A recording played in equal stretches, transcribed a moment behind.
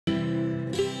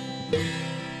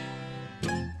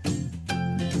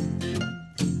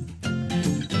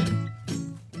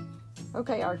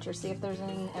Okay, Archer, see if there's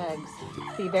any eggs.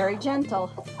 Be very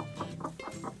gentle.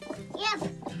 Yep.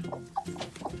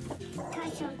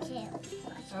 Touch them too.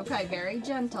 Okay, very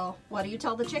gentle. What do you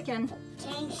tell the chicken?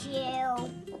 Thank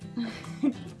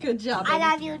you. Good job, baby. I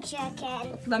love you,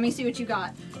 chicken. Let me see what you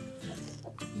got.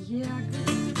 Yeah,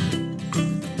 good.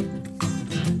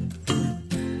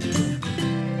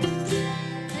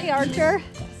 Hey, Archer.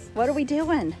 What are we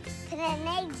doing? Put an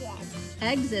egg in.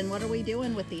 Eggs in. What are we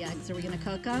doing with the eggs? Are we going to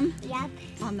cook them? Yep.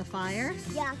 On the fire?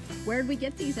 Yep. Where'd we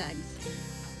get these eggs?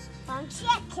 From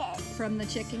chicken. From the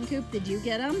chicken coop. Did you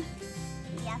get them?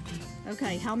 Yep.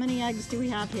 Okay, how many eggs do we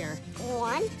have here?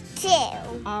 1, 2.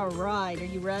 All right, are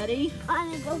you ready? I'm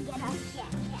gonna go get a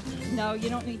chicken. No, you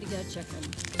don't need to get a chicken.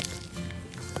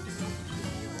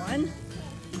 1,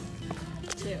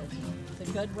 2. It's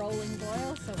a good rolling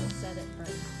boil, so we'll set it for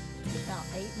about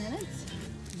 8 minutes,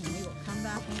 and then we will come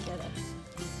back and get it.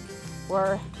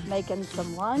 We're making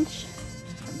some lunch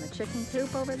from the chicken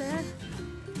coop over there,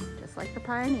 just like the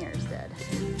Pioneers did.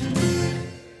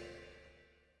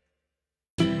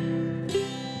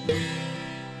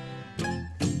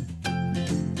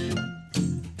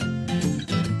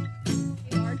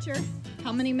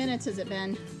 How many minutes has it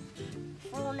been?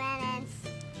 4 minutes.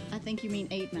 I think you mean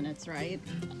 8 minutes, right?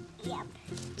 Yep.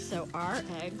 So our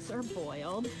eggs are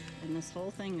boiled, and this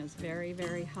whole thing is very,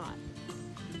 very hot.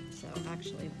 So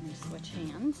actually, let me switch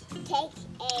hands. Take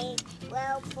a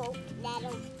little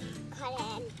that'll cut it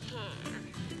in half.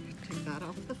 Take that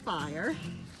off the fire.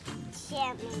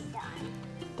 Shouldn't be done.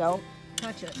 Don't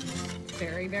touch it. It's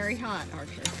very, very hot,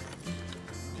 Archer.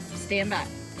 Stand back.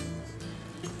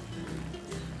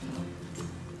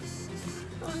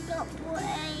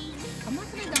 I'm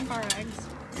not going to dump our eggs.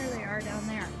 Here they are down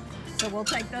there. So we'll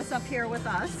take this up here with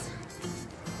us.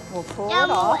 We'll pull it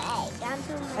off.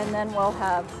 And then we'll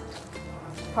have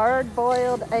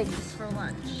hard-boiled eggs for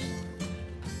lunch.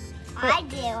 I'm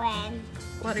doing.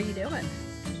 What are you doing?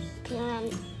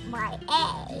 Peeling my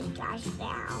egg I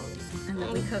found. And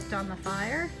that we cooked on the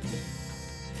fire?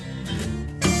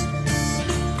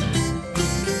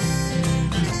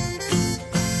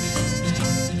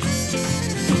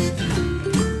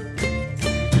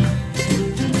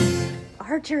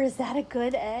 Archer, is that a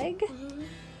good egg? Mm-hmm.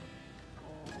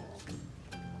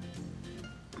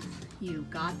 You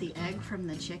got the egg from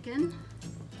the chicken,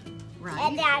 right?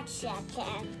 And that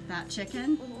chicken. That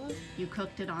chicken? Mm-hmm. You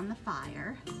cooked it on the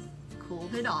fire,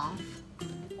 cooled it off,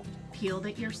 peeled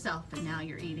it yourself, and now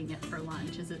you're eating it for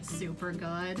lunch. Is it super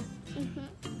good? Mm-hmm.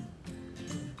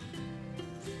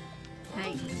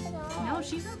 Hey, no,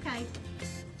 she's okay.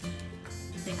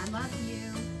 Say, I love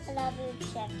you. I love you,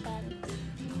 chicken.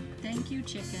 Thank you,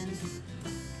 chicken.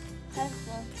 Thank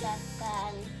you,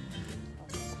 chicken.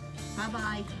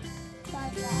 Bye-bye.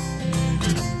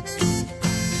 Bye-bye.